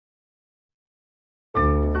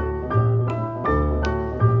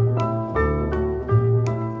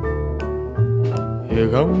here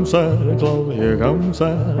comes Santa Claus, here comes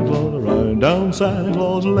Santa Claus, riding down Santa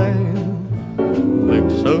Claus Lane.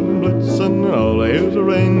 Vixen, Blitzen, all here's a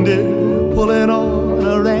reindeer pulling on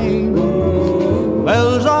a rein.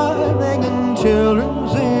 Bells are ringing, children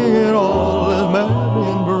singing, all is merry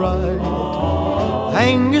and bright.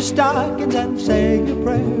 Hang your stockings and say your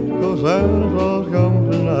prayers, 'cause Santa Claus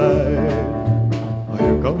comes tonight.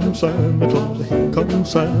 Here comes Santa Claus, here comes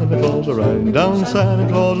Santa Claus, riding down Santa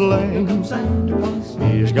Claus Lane.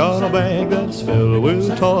 He's got a bag that's filled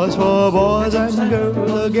with toys for boys and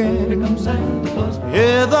girls again.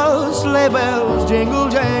 Hear those sleigh bells jingle,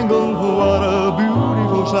 jangle, what a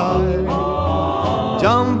beautiful sight.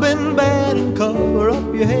 Jump in bed and cover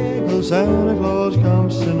up your head, 'cause Santa Claus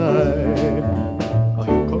comes tonight.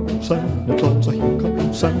 Here comes Santa Claus, here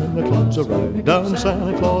comes Santa Claus, riding down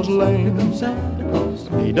Santa Claus Lane.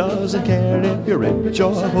 He doesn't care if you're rich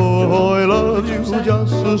or poor, he loves you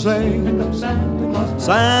just the same.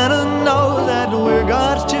 Santa knows that we're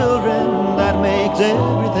God's children, that makes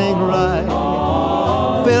everything right.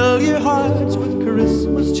 Fill your hearts with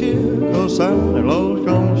Christmas cheer, 'cause Santa Claus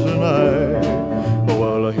comes tonight.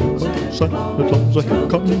 Well, here comes Santa Claus, here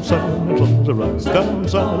comes Santa Claus, right down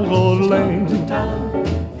Santa Claus Lane.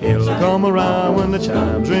 He'll come around when the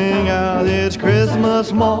chimes ring out, it's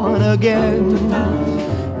Christmas morn again.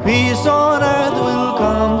 Peace on earth will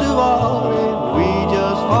come to all if we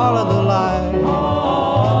just follow the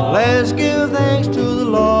light. Let's give thanks to the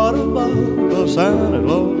Lord above, 'cause Santa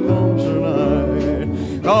Claus